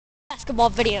basketball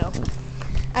video.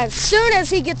 As soon as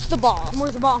he gets the ball.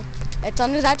 Where's the ball? It's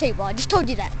under that table. I just told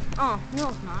you that. Oh, no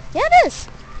it's not. Yeah, it is.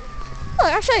 Look,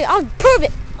 I'll show you. I'll prove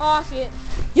it. Oh, I see it.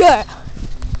 Yeah.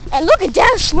 And look at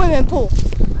that swimming pool.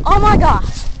 Oh my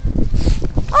gosh.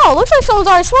 Oh, looks like someone's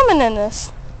already swimming in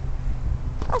this.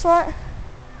 That's right.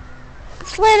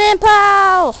 Swimming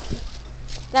pool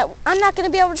that I'm not going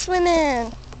to be able to swim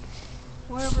in.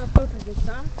 Whatever the fuck is this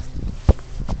time.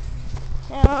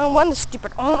 Yeah, one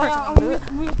stupid owner.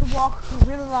 We have to walk a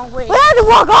really long way. We had to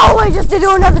walk all the way just to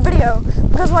do another video.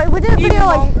 Because like, we did a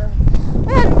video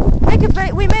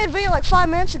we made a video like 5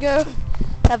 minutes ago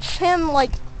of him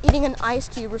like eating an ice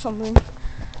cube or something.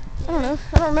 I don't know.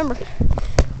 I don't remember.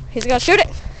 He's gonna shoot it.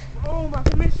 Oh, my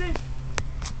missing.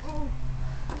 Oh.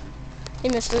 He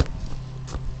missed it.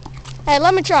 Hey,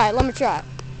 let me try it. Let me try it.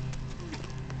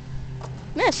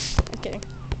 Miss. I'm kidding.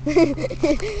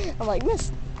 I'm like,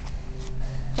 miss.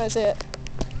 Let me see it.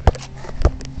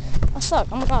 I suck.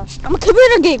 Oh my gosh. I'm a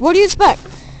computer geek. What do you expect?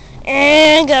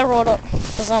 And get it rolled up.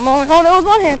 Because I'm only holding it with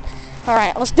one hand.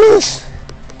 Alright, let's do this.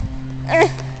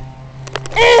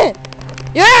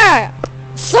 Yeah!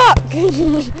 Suck!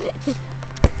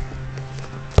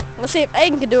 Let's see if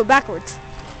Aiden can do it backwards.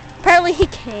 Apparently he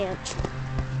can't.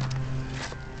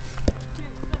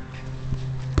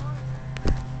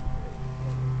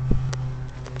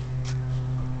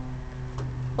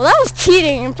 Well, that was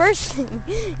cheating. In first thing,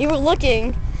 you were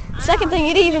looking. Second thing,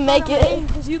 you didn't even make it.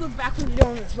 Because you look back when you're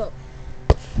doing this, look.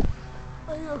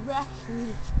 Oh, you look back.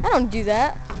 I don't do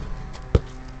that.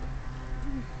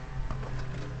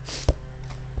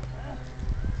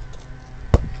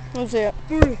 Let's see it.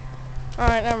 3.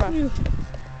 Alright, never mind.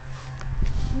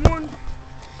 1.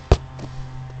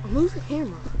 Move the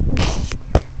camera.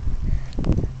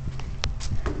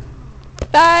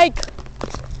 Bike!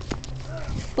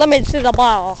 Let me see the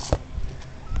ball.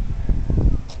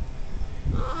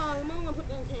 I'm gonna put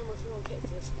that on camera so you won't catch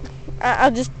this.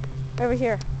 I'll just over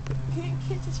here. You can't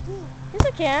catch this stuff. Yes,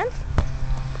 I can.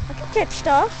 I can catch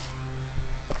stuff.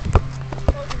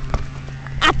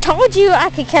 I told you I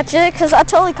could catch it because I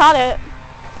totally caught it.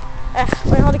 Let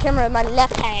me hold the camera in my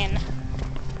left hand.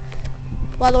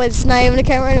 By the way, it's not even a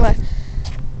camera anyway.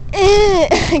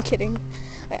 I'm kidding.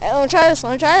 I'm gonna try this. I'm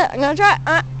gonna try it. I'm gonna try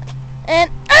it.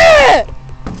 And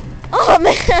oh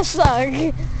man, I suck.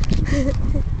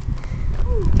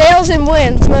 Fails and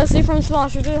wins, mostly from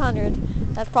Sponsor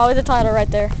 200. That's probably the title right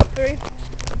there. 3.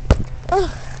 Oh,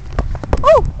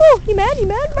 you mad? You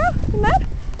mad, bro? You mad?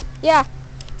 Yeah.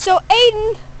 So,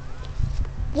 Aiden,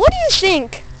 what do you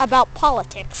think about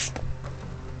politics?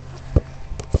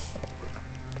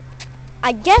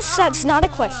 I guess that's not a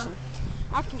question.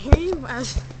 I can hear you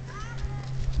as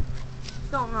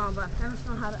don't know, but I just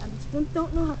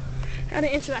don't know how to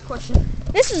answer that question.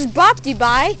 This is brought to you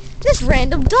by this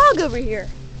random dog over here.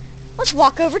 Let's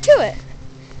walk over to it.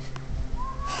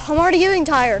 I'm already getting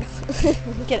tired.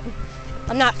 I'm kidding.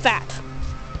 I'm not fat.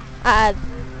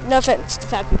 No offense to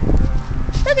fat people.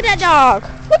 Look at that dog.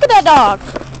 Look at that dog.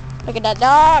 Look at that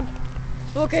dog.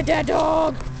 Look at that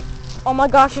dog. Oh my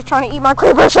gosh, he's trying to eat my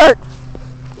creeper shirt.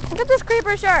 Look at this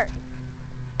creeper shirt.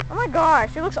 Oh my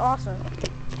gosh, it looks awesome.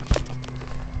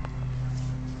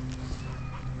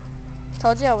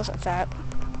 Told you I wasn't fat.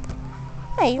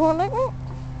 Hey, you want to lick me?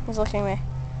 He's looking at me.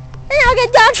 Hey, I'll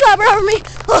get dog slap right over me.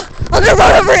 Oh, I'm gonna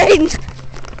run over Aiden.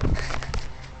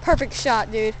 Perfect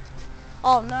shot, dude.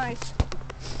 Oh, nice.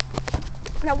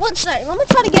 Now, one second. Let me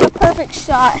try to get a perfect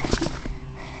shot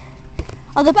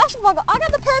of the basketball goal. I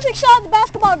got the perfect shot of the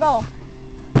basketball goal.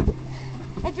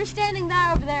 If you're standing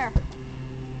there over there.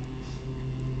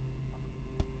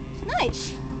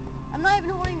 Nice. I'm not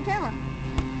even holding the camera.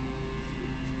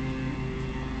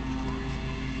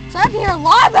 So I can hear a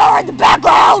lawnmower in the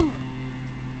background.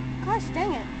 Gosh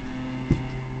dang it.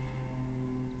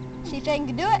 See if they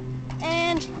can do it.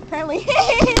 And apparently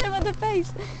hit him in the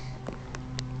face.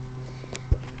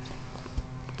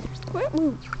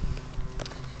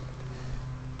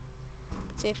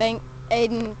 See if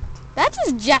Aiden. That's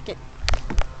his jacket.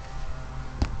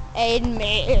 Aiden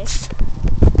missed.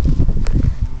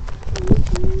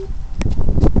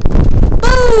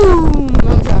 Boom!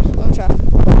 Let me try.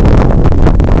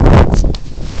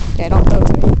 Okay, don't go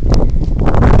to me.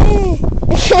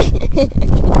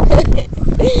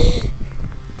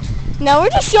 Now we're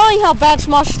just showing how bad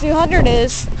Smosh 200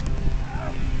 is.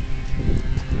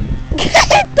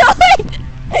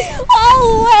 All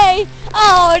the way.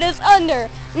 Oh, it is under.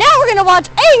 Now we're gonna watch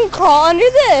Aiden crawl under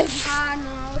this.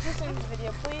 No, let's just end the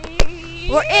video, please.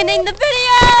 We're ending the video.